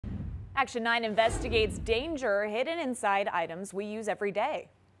Action 9 investigates danger hidden inside items we use every day.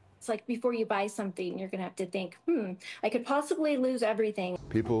 It's like before you buy something, you're going to have to think, I could possibly lose everything.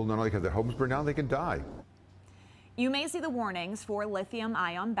 People not only have their homes burned down, they can die. You may see the warnings for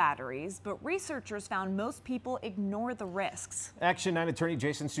lithium-ion batteries, but researchers found most people ignore the risks. Action 9 attorney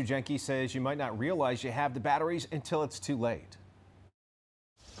Jason Stujenki says you might not realize you have the batteries until it's too late.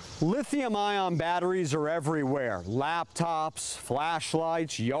 Lithium-ion batteries are everywhere. Laptops,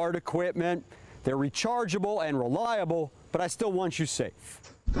 flashlights, yard equipment. They're rechargeable and reliable, but I still want you safe.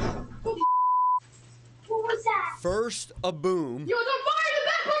 What was that? First, a boom. You was on fire! The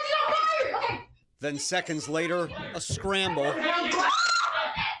back porch is on fire! Okay. Then seconds later, a scramble.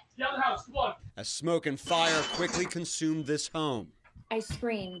 As smoke and fire quickly consumed this home. I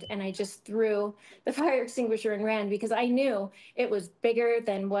screamed and I just threw the fire extinguisher and ran because I knew it was bigger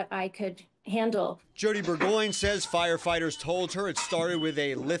than what I could handle. Jody Burgoyne says firefighters told her it started with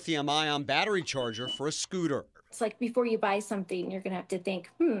a lithium-ion battery charger for a scooter. It's like before you buy something, you're going to have to think,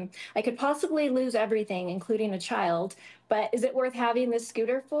 I could possibly lose everything, including a child, but is it worth having this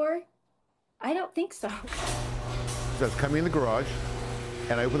scooter for? I don't think so. So I was coming in the garage,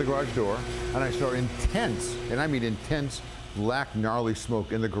 and I opened the garage door, and I saw intense, and I mean intense, black, gnarly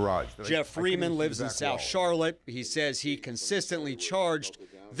smoke in the garage. Jeff Freeman lives in South Charlotte. He says he consistently charged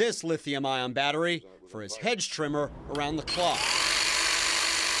this lithium-ion battery for his hedge trimmer around the clock.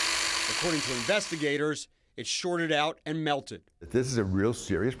 According to investigators, it shorted out and melted. This is a real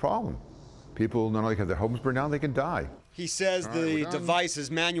serious problem. People not only have their homes burned down, they can die. He says the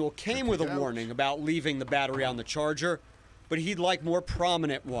device's manual came with a warning about leaving the battery on the charger, but he'd like more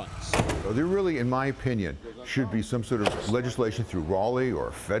prominent ones. So there really, in my opinion, should be some sort of legislation through Raleigh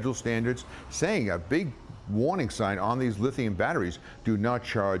or federal standards saying a big warning sign on these lithium batteries: do not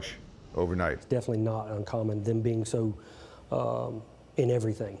charge overnight. It's definitely not uncommon, them being so in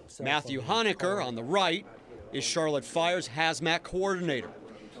everything. Matthew Honecker on the right is Charlotte Fire's hazmat coordinator.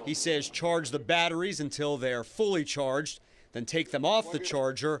 He says charge the batteries until they're fully charged, then take them off the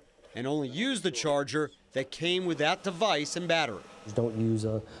charger and only use the charger that came with that device and battery. Don't use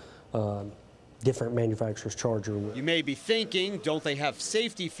a different manufacturer's charger. You may be thinking, don't they have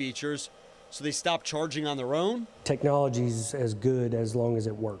safety features so they stop charging on their own? Technology's as good as long as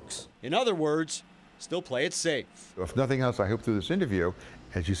it works. In other words, still play it safe. If nothing else, I hope through this interview,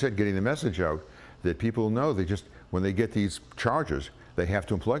 as you said, getting the message out, that people know when they get these chargers, they have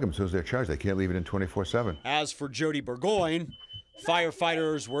to unplug them as soon as they're charged. They can't leave it in 24/7. As for Jody Burgoyne,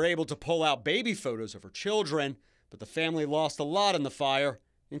 firefighters were able to pull out baby photos of her children, but the family lost a lot in the fire,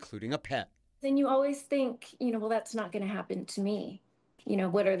 including a pet. Then you always think, well, that's not going to happen to me.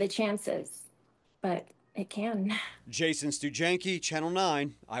 What are the chances? But it can. Jason Stujenki, Channel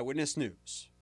 9 Eyewitness News.